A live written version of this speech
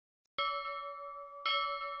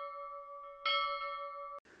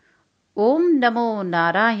ఓం నమో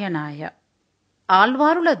నారాయణాయ.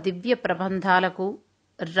 ఆళ్వారుల దివ్య ప్రబంధాలకు,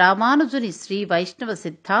 రామానుజుని శ్రీ వైష్ణవ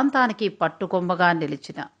సిద్ధాంతానికి పట్టుకొమ్మగా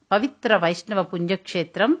నిలిచిన పవిత్ర వైష్ణవ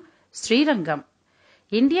పుణ్యక్షేత్రం శ్రీరంగం.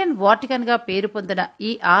 ఇండియన్ వాటికన్గా పేరు పొందిన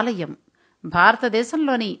ఈ ఆలయం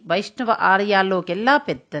భారతదేశంలోని వైష్ణవ ఆలయాల్లోకెల్లా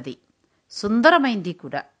పెద్దది, సుందరమైంది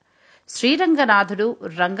కూడా. శ్రీరంగనాథుడు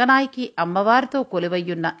రంగనాయకి అమ్మవారితో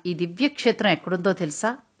కొలువయ్యున్న ఈ దివ్యక్షేత్రం ఎక్కడుందో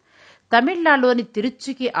తెలుసా? తమిళనాడులోని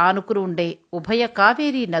తిరుచికి ఆనుకుని ఉండే ఉభయ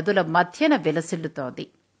కావేరీ నదుల మధ్యన విలసిల్లుతోంది.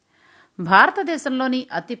 భారతదేశంలోని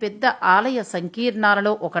అతిపెద్ద ఆలయ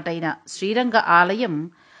సంకీర్ణాలలో ఒకటైన శ్రీరంగ ఆలయం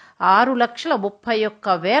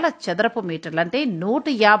 6,31,000 చదరపు మీటర్లంటే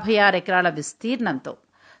 156 ఎకరాల విస్తీర్ణంతో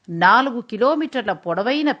 4 కిలోమీటర్ల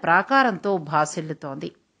పొడవైన ప్రాకారంతో భాసిల్లుతోంది.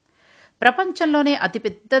 ప్రపంచంలోనే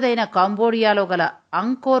అతిపెద్దదైన కాంబోడియాలో గల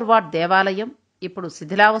అంకోర్వాట్ దేవాలయం ఇప్పుడు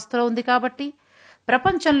శిథిలావస్థలో ఉంది కాబట్టి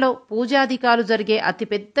ప్రపంచంలో పూజాధికాలు జరిగే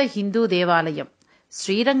అతిపెద్ద హిందూ దేవాలయం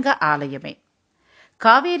శ్రీరంగ ఆలయమే.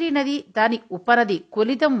 కావేరీ నది, దాని ఉపనది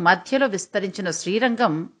కొలిదం మధ్యలో విస్తరించిన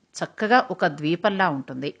శ్రీరంగం చక్కగా ఒక ద్వీపంలా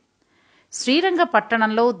ఉంటుంది. శ్రీరంగ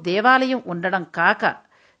పట్టణంలో దేవాలయం ఉండడం కాక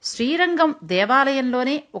శ్రీరంగం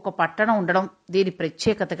దేవాలయంలోనే ఒక పట్టణం ఉండడం దీని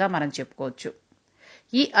ప్రత్యేకతగా మనం చెప్పుకోవచ్చు.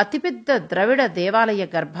 ఈ అతిపెద్ద ద్రవిడ దేవాలయ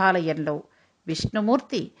గర్భాలయంలో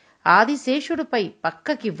విష్ణుమూర్తి ఆదిశేషుడిపై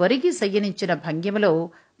పక్కకి వరిగి శయనించిన భంగిమలో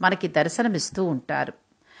మనకి దర్శనమిస్తూ ఉంటారు.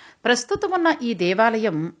 ప్రస్తుతమున్న ఈ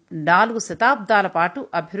దేవాలయం 4 శతాబ్దాల పాటు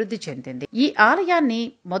అభివృద్ధి చెందింది. ఈ ఆలయాన్ని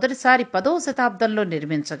మొదటిసారి 10వ శతాబ్దంలో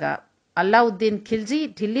నిర్మించగా అల్లావుద్దీన్ ఖిల్జీ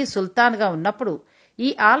ఢిల్లీ సుల్తాన్గా ఉన్నప్పుడు ఈ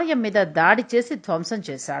ఆలయం మీద దాడి చేసి ధ్వంసం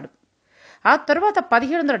చేశాడు. ఆ తరువాత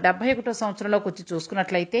 1771 సంవత్సరంలోకి వచ్చి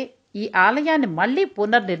చూసుకున్నట్లయితే ఈ ఆలయాన్ని మళ్లీ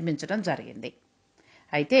పునర్నిర్మించడం జరిగింది.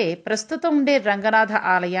 అయితే ప్రస్తుతం ఉండే రంగనాథ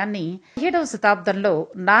ఆలయాన్ని 17వ శతాబ్దంలో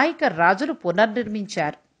నాయక రాజులు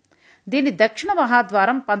పునర్నిర్మించారు. దీని దక్షిణ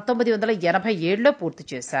మహాద్వారం 1987లో పూర్తి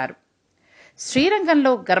చేశారు.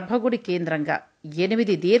 శ్రీరంగంలో గర్భగుడి కేంద్రంగా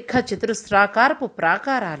 8 దీర్ఘ చతురస్రాకారపు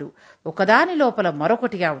ప్రాకారాలు ఒకదాని లోపల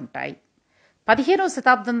మరొకటిగా ఉంటాయి. 15వ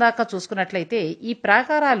శతాబ్దం దాకా చూసుకున్నట్లయితే ఈ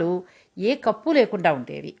ప్రాకారాలు ఏ కప్పు లేకుండా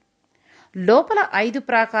ఉండేవి. లోపల 5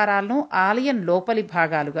 ప్రాకారాలను ఆలయం లోపలి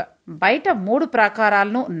భాగాలుగా, బయట 3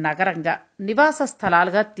 ప్రాకారాలను నగరంగా, నివాస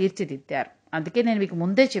స్థలాలుగా తీర్చిదిద్దారు. అందుకే నేను మీకు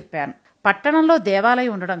ముందే చెప్పాను, పట్టణంలో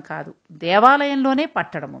దేవాలయం ఉండడం కాదు, దేవాలయంలోనే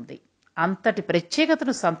పట్టణం ఉంది. అంతటి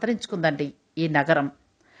ప్రత్యేకతను సంతరించుకుందండి ఈ నగరం.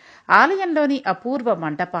 ఆలయంలోని అపూర్వ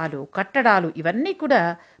మండపాలు, కట్టడాలు ఇవన్నీ కూడా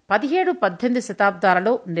 17, 18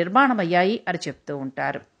 శతాబ్దాలలో నిర్మాణమయ్యాయి అని చెప్తూ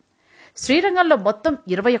ఉంటారు. శ్రీరంగంలో మొత్తం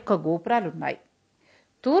 21 గోపురాలున్నాయి.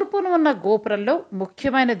 తూర్పున ఉన్న గోపురంలో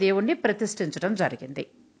ముఖ్యమైన దేవుణ్ణి ప్రతిష్ఠించడం జరిగింది.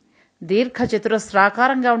 దీర్ఘ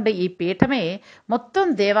చతురస్రాకారంగా ఉండే ఈ పీఠమే మొత్తం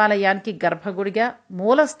దేవాలయానికి గర్భగుడిగా,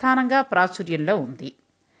 మూలస్థానంగా ప్రాచుర్యంలో ఉంది.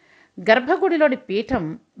 గర్భగుడిలోని పీఠం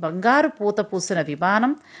బంగారు పూత పూసిన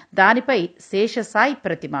విమానం, దానిపై శేషసాయి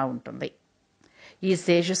ప్రతిమ ఉంటుంది. ఈ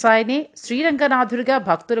శేషసాయినే శ్రీరంగనాథుడిగా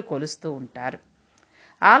భక్తులు కొలుస్తూ ఉంటారు.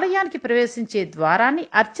 ఆలయానికి ప్రవేశించే ద్వారాన్ని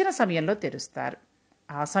అర్చన సమయంలో తెరుస్తారు.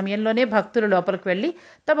 ఆ సమయంలోనే భక్తులు లోపలికి వెళ్లి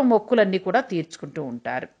తమ మొక్కులన్నీ కూడా తీర్చుకుంటూ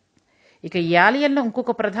ఉంటారు. ఇక ఈ ఆలయంలో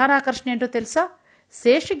ఇంకొక ప్రధాన ఆకర్షణ ఏంటో తెలుసా?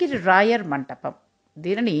 శేషగిరి రాయర్ మంటపం.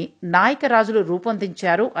 దీనిని నాయక రాజులు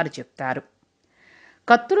రూపొందించారు అని చెప్తారు.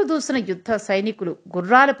 కత్తులు దూసిన యుద్ధ సైనికులు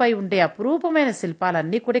గుర్రాలపై ఉండే అపురూపమైన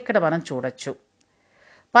శిల్పాలన్నీ కూడా ఇక్కడ మనం చూడొచ్చు.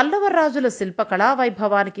 పల్లవ రాజుల శిల్పకళా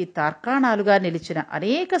వైభవానికి తార్కాణాలుగా నిలిచిన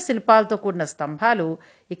అనేక శిల్పాలతో కూడిన స్తంభాలు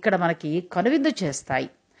ఇక్కడ మనకి కనువిందు చేస్తాయి.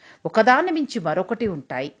 ఒకదాన్ని మించి మరొకటి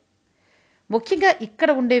ఉంటాయి. ముఖ్యంగా ఇక్కడ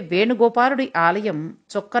ఉండే వేణుగోపాలుడి ఆలయం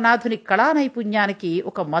చొక్కనాథుని కళా నైపుణ్యానికి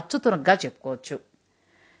ఒక మచ్చుతునగ్గా చెప్పుకోవచ్చు.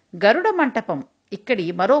 గరుడ మంటపం ఇక్కడి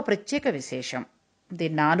మరో ప్రత్యేక విశేషం.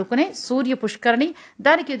 దీన్ని ఆనుకునే సూర్య పుష్కరిణి,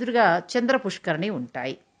 దానికి ఎదురుగా చంద్ర పుష్కరిణి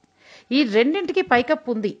ఉంటాయి. ఈ రెండింటికి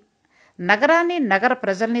పైకప్పు ఉంది. నగరాన్ని, నగర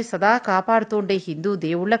ప్రజల్ని సదా కాపాడుతుండే హిందూ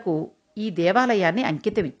దేవుళ్లకు ఈ దేవాలయాన్ని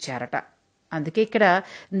అంకితమిచ్చారట. అందుకే ఇక్కడ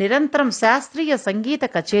నిరంతరం శాస్త్రీయ సంగీత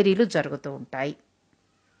కచేరీలు జరుగుతూ ఉంటాయి.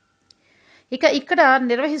 ఇక ఇక్కడ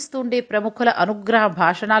నిర్వహిస్తుండే ప్రముఖుల అనుగ్రహ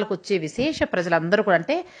భాషణాలకు వచ్చే విశేష ప్రజలందరూ కూడా,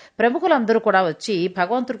 అంటే ప్రముఖులందరూ కూడా వచ్చి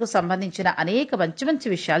భగవంతుడికి సంబంధించిన అనేక మంచి మంచి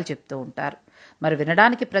విషయాలు చెప్తూ ఉంటారు. మరి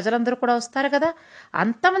వినడానికి ప్రజలందరూ కూడా వస్తారు కదా.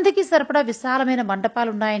 అంతమందికి సరిపడా విశాలమైన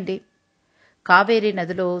మండపాలు ఉన్నాయండి. కావేరీ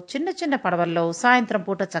నదిలో చిన్న చిన్న పడవల్లో సాయంత్రం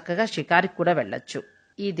పూట చక్కగా షికారికి కూడా వెళ్ళొచ్చు.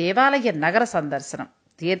 ఈ దేవాలయ నగర సందర్శనం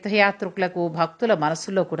తీర్థయాత్రికులకు, భక్తుల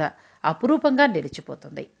మనస్సుల్లో కూడా అపురూపంగా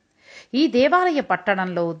నిలిచిపోతుంది. ఈ దేవాలయ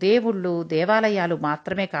పట్టణంలో దేవుళ్ళు, దేవాలయాలు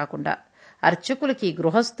మాత్రమే కాకుండా అర్చకులకి,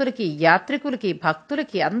 గృహస్థులకి, యాత్రికులకి,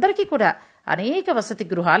 భక్తులకి అందరికీ కూడా అనేక వసతి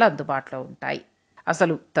గృహాలు అందుబాటులో ఉంటాయి.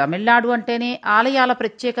 అసలు తమిళనాడు అంటేనే ఆలయాల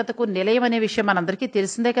ప్రత్యేకతకు నిలయం అనే విషయం మనందరికీ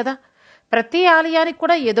తెలిసిందే కదా. ప్రతి ఆలయానికి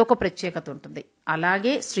కూడా ఏదో ఒక ప్రత్యేకత ఉంటుంది.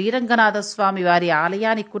 అలాగే శ్రీరంగనాథ స్వామి వారి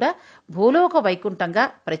ఆలయానికి కూడా భూలోక వైకుంఠంగా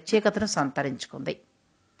ప్రత్యేకతను సంతరించుకుంది.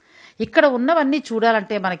 ఇక్కడ ఉన్నవన్నీ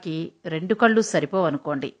చూడాలంటే మనకి 2 కళ్ళు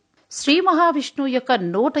సరిపోవనుకోండి. శ్రీ మహావిష్ణువు యొక్క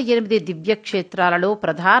 108 దివ్యక్షేత్రాలలో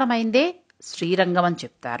ప్రధానమైందే శ్రీరంగం అని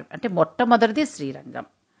చెప్తారు. అంటే మొట్టమొదటిది శ్రీరంగం.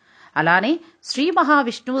 అలానే శ్రీ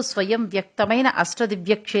మహావిష్ణువు స్వయం వ్యక్తమైన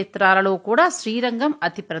అష్టదివ్యక్షేత్రాలలో కూడా శ్రీరంగం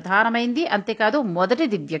అతి ప్రధానమైంది. అంతేకాదు మొదటి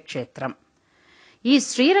దివ్యక్షేత్రం. ఈ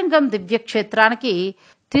శ్రీరంగం దివ్యక్షేత్రానికి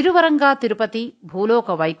తిరువరంగా తిరుపతి,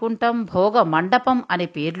 భూలోక వైకుంఠం, భోగ మండపం అనే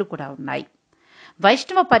పేర్లు కూడా ఉన్నాయి.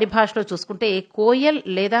 వైష్ణవ పరిభాషలో చూసుకుంటే కోయల్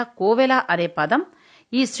లేదా కోవెల అనే పదం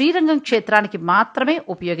ఈ శ్రీరంగం క్షేత్రానికి మాత్రమే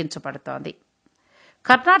ఉపయోగించబడుతోంది.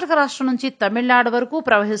 కర్ణాటక రాష్ట్రం నుంచి తమిళనాడు వరకు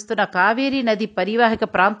ప్రవహిస్తున్న కావేరీ నది పరివాహక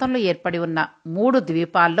ప్రాంతంలో ఏర్పడి ఉన్న 3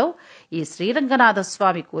 ద్వీపాల్లో ఈ శ్రీరంగనాథ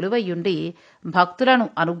స్వామి కొలువయ్యుండి భక్తులను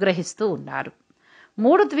అనుగ్రహిస్తూ ఉన్నారు.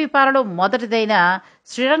 3 ద్వీపాలలో మొదటిదైన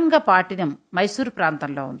శ్రీరంగపాటినం మైసూరు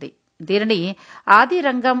ప్రాంతంలో ఉంది. దీనిని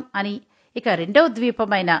ఆదిరంగం అని, ఇక రెండవ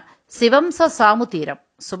ద్వీపమైన శివంస సాము తీరం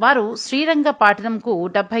సుమారు శ్రీరంగపాటినంకు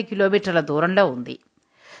 70 కిలోమీటర్ల దూరంలో ఉంది.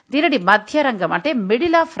 దీనిని మధ్యరంగం అంటే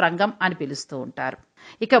మిడిల్ ఆఫ్ రంగం అని పిలుస్తూ ఉంటారు.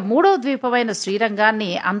 ఇక 3వ ద్వీపమైన శ్రీరంగాన్ని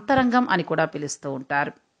అంతరంగం అని కూడా పిలుస్తూ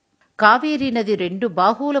ఉంటారు. కావేరీ నది 2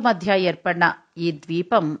 బాహువుల మధ్య ఏర్పడిన ఈ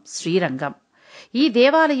ద్వీపం శ్రీరంగం. ఈ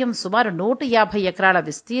దేవాలయం సుమారు 150 ఎకరాల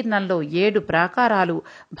విస్తీర్ణంలో 7 ప్రాకారాలు,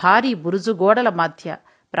 భారీ బురుజు గోడల మధ్య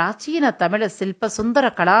ప్రాచీన తమిళ శిల్ప సుందర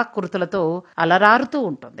కళాకృతులతో అలరారుతూ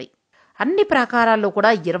ఉంటుంది. అన్ని ప్రాకారాల్లో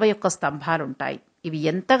కూడా 21 స్తంభాలుంటాయి. ఇవి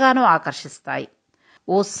ఎంతగానో ఆకర్షిస్తాయి.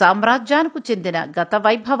 ఓ సామ్రాజ్యానికి చెందిన, గత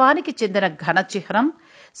వైభవానికి చెందిన ఘన చిహ్నం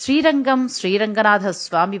శ్రీరంగం శ్రీరంగనాథ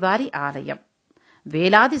స్వామివారి ఆలయం.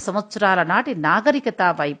 వేలాది సంవత్సరాల నాటి నాగరికతా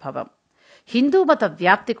వైభవం, హిందూ మత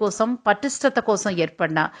వ్యాప్తి కోసం, పటిష్టత కోసం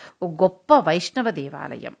ఏర్పడిన ఓ గొప్ప వైష్ణవ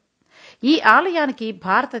దేవాలయం. ఈ ఆలయానికి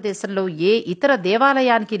భారతదేశంలో ఏ ఇతర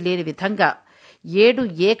దేవాలయానికి లేని విధంగా 7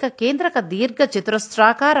 ఏకకేంద్రక దీర్ఘ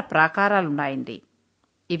చతురస్రాకార ప్రాకారాలున్నాయండి.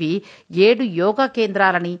 ఇవి 7 యోగా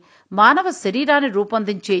కేంద్రాలని, మానవ శరీరాన్ని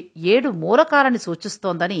రూపొందించే 7 మూలకాలని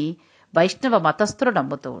సూచిస్తోందని వైష్ణవ మతస్థులు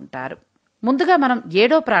నమ్ముతూ ఉంటారు. ముందుగా మనం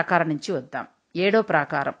 7వ ప్రాకారం నుంచి వద్దాం. 7వ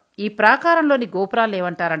ప్రాకారం. ఈ ప్రాకారంలోని గోపురాలు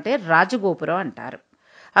ఏమంటారంటే రాజగోపురం అంటారు.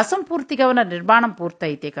 అసంపూర్తిగా ఉన్న నిర్మాణం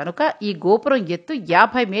పూర్తయితే కనుక ఈ గోపురం ఎత్తు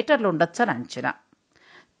 50 మీటర్లు ఉండొచ్చని అంచనా.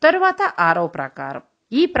 తరువాత 6వ ప్రాకారం.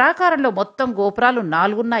 ఈ ప్రాకారంలో మొత్తం గోపురాలు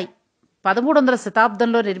 4 ఉన్నాయి. 1300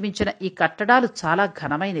 శతాబ్దంలో నిర్మించిన ఈ కట్టడాలు చాలా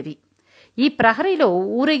ఘనమైనవి. ఈ ప్రహరీలో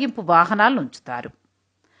ఊరేగింపు వాహనాలను ఉంచుతారు.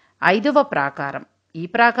 5వ ప్రాకారం. ఈ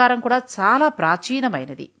ప్రాకారం కూడా చాలా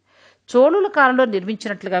ప్రాచీనమైనది. చోళుల కాలంలో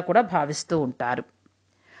నిర్మించినట్లుగా కూడా భావిస్తూ ఉంటారు.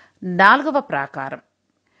 4వ ప్రాకారం.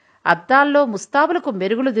 అద్దాల్లో ముస్తాబులకు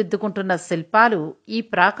మెరుగులు దిద్దుకుంటున్న శిల్పాలు ఈ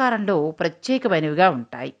ప్రాకారంలో ప్రత్యేకమైనవిగా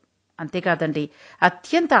ఉంటాయి. అంతేకాదండి,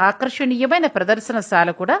 అత్యంత ఆకర్షణీయమైన ప్రదర్శనశాల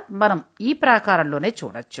కూడా మనం ఈ ప్రాకారంలోనే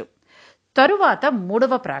చూడొచ్చు. తరువాత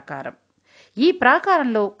 3వ ప్రాకారం. ఈ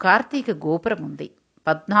ప్రాకారంలో కార్తీక గోపురం ఉంది.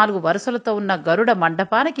 14 వరుసలతో ఉన్న గరుడ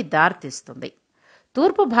మండపానికి దారితీస్తుంది.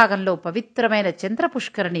 తూర్పు భాగంలో పవిత్రమైన చంద్ర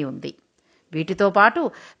పుష్కరిణి ఉంది. వీటితో పాటు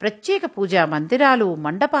ప్రత్యేక పూజా మందిరాలు,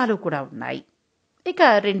 మండపాలు కూడా ఉన్నాయి. ఇక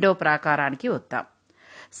 2వ ప్రాకారానికి వద్దాం.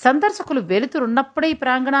 సందర్శకులు వెలుతురున్నప్పుడే ఈ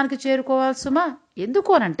ప్రాంగణానికి చేరుకోవాలి సుమా.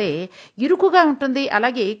 ఎందుకు అనంటే ఇరుకుగా ఉంటుంది.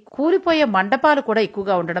 అలాగే కూలిపోయే మండపాలు కూడా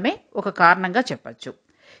ఎక్కువగా ఉండడమే ఒక కారణంగా చెప్పచ్చు.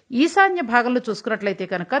 ఈశాన్య భాగంలో చూసుకున్నట్లయితే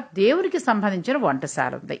కనుక దేవునికి సంబంధించిన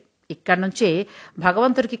వంటశాల ఉంది. ఇక్కడి నుంచే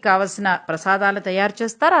భగవంతుడికి కావలసిన ప్రసాదాలను తయారు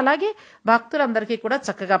చేస్తారు. అలాగే భక్తులందరికీ కూడా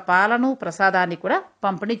చక్కగా పాలను, ప్రసాదాన్ని కూడా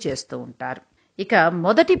పంపిణీ చేస్తూ ఉంటారు. ఇక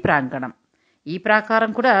మొదటి ప్రాంగణం. ఈ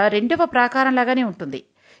ప్రాకారం కూడా 2వ ప్రాకారం లాగానే ఉంటుంది.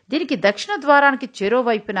 దీనికి దక్షిణ ద్వారానికి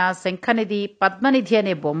చెరోవైపున శంఖనిధి, పద్మనిధి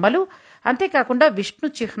అనే బొమ్మలు, అంతేకాకుండా విష్ణు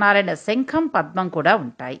చిహ్నాలైన శంఖం, పద్మం కూడా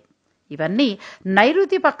ఉంటాయి. ఇవన్నీ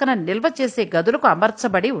నైరుతి పక్కన నిల్వ చేసే గదులకు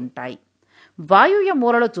అమర్చబడి ఉంటాయి. వాయువ్య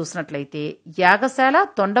మూలలో చూసినట్లయితే యాగశాల,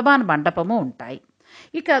 తొండమాన్ మండపము ఉంటాయి.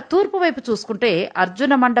 ఇక తూర్పు వైపు చూసుకుంటే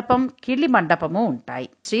అర్జున మండపం, కిళ్ళి మండపము ఉంటాయి.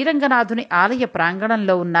 శ్రీరంగనాథుని ఆలయ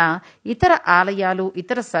ప్రాంగణంలో ఉన్న ఇతర ఆలయాలు,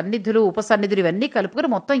 ఇతర సన్నిధులు, ఉపసన్నిధులు ఇవన్నీ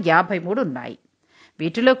కలుపుకుని మొత్తం 53 ఉన్నాయి.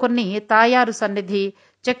 వీటిలో కొన్ని తాయారు సన్నిధి,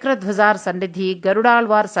 చక్రధ్వజార్ సన్నిధి,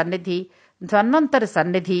 గరుడాళ్వార్ సన్నిధి, ధన్వంతరి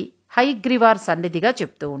సన్నిధి, హైగ్రీవార్ సన్నిధిగా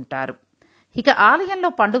చెప్తూ ఉంటారు. ఇక ఆలయంలో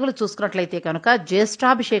పండుగలు చూసుకున్నట్లయితే కనుక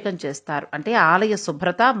జ్యేష్ఠాభిషేకం చేస్తారు. అంటే ఆలయ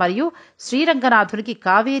శుభ్రత మరియు శ్రీరంగనాథునికి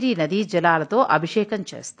కావేరీ నదీ జలాలతో అభిషేకం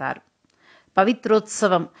చేస్తారు.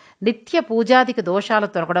 పవిత్రోత్సవం, నిత్య పూజాదిక దోషాలు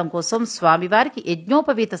తొలగడం కోసం స్వామివారికి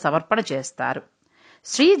యజ్ఞోపవీత సమర్పణ చేస్తారు.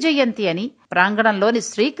 శ్రీ జయంతి అని ప్రాంగణంలోని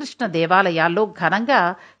శ్రీకృష్ణ దేవాలయాల్లో ఘనంగా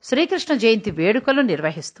శ్రీకృష్ణ జయంతి వేడుకలు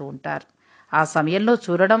నిర్వహిస్తూ ఉంటారు. ఆ సమయంలో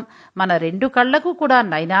చూడడం మన రెండు కళ్లకు కూడా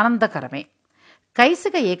నయనానందకరమే.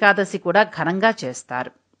 కైసిక ఏకాదశి కూడా ఘనంగా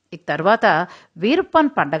చేస్తారు. ఈ తర్వాత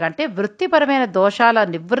వీరుప్పన్ పండుగ అంటే వృత్తిపరమైన దోషాల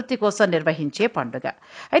నివృత్తి కోసం నిర్వహించే పండుగ.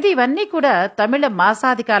 అయితే ఇవన్నీ కూడా తమిళ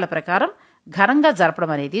మాసాధికాల ప్రకారం ఘనంగా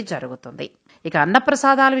జరపడం అనేది జరుగుతుంది. ఇక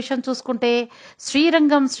అన్నప్రసాదాల విషయం చూసుకుంటే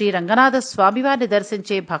శ్రీరంగం శ్రీ రంగనాథ స్వామివారిని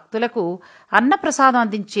దర్శించే భక్తులకు అన్నప్రసాదం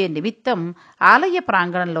అందించే నిమిత్తం ఆలయ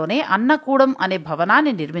ప్రాంగణంలోనే అన్నకూడం అనే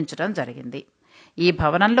భవనాన్ని నిర్మించడం జరిగింది. ఈ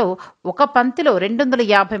భవనంలో ఒక పంక్తిలో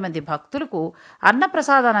 250 మంది భక్తులకు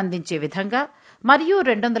అన్నప్రసాదాన్ని అందించే విధంగా మరియు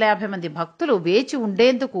 250 మంది భక్తులు వేచి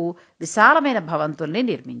ఉండేందుకు విశాలమైన భవంతుల్ని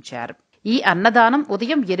నిర్మించారు. ఈ అన్నదానం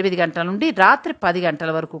ఉదయం 8 గంటల నుండి రాత్రి 10 గంటల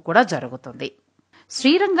వరకు కూడా జరుగుతుంది.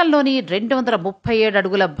 శ్రీరంగంలోని 237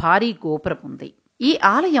 అడుగుల భారీ గోపురం ఉంది. ఈ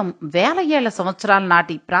ఆలయం వేల ఏళ్ల సంవత్సరాల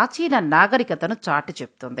నాటి ప్రాచీన నాగరికతను చాటి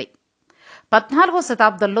చెప్తుంది. 14వ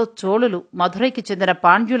శతాబ్దంలో చోళులు మధురైకి చెందిన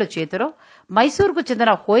పాండ్యుల చేతిలో, మైసూరుకు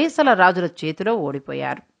చెందిన హోయసల రాజుల చేతిలో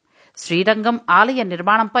ఓడిపోయారు. శ్రీరంగం ఆలయ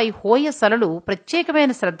నిర్మాణంపై హోయసలలు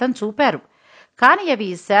ప్రత్యేకమైన శ్రద్ధను చూపారు. కానీ అవి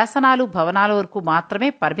శాసనాలు, భవనాల వరకు మాత్రమే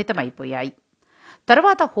పరిమితమైపోయాయి.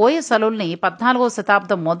 తరువాత హోయసలుల్ని 14వ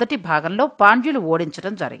శతాబ్దం మొదటి భాగంలో పాండ్యులు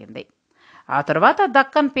ఓడించడం జరిగింది. ఆ తరువాత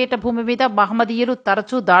దక్కన్ పీఠభూమి మీద మహమ్మదీయులు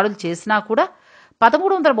తరచూ దాడులు చేసినా కూడా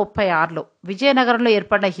 1336లో విజయనగరంలో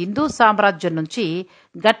ఏర్పడిన హిందూ సామ్రాజ్యం నుంచి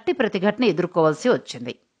గట్టి ప్రతిఘటన ఎదుర్కోవాల్సి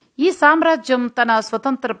వచ్చింది. ఈ సామ్రాజ్యం తన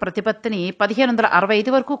స్వతంత్ర ప్రతిపత్తిని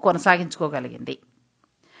 1565 వరకు కొనసాగించుకోగలిగింది.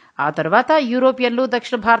 ఆ తర్వాత యూరోపియన్లు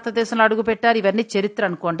దక్షిణ భారతదేశంలో అడుగుపెట్టారు. ఇవన్నీ చరిత్ర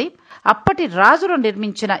అనుకోండి. అప్పటి రాజులు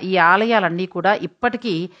నిర్మించిన ఈ ఆలయాలన్నీ కూడా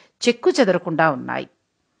ఇప్పటికీ చెక్కు చెదరకుండా ఉన్నాయి.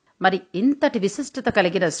 మరి ఇంతటి విశిష్టత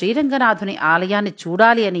కలిగిన శ్రీరంగనాథుని ఆలయాన్ని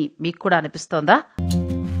చూడాలి అని మీకు కూడా అనిపిస్తోందా?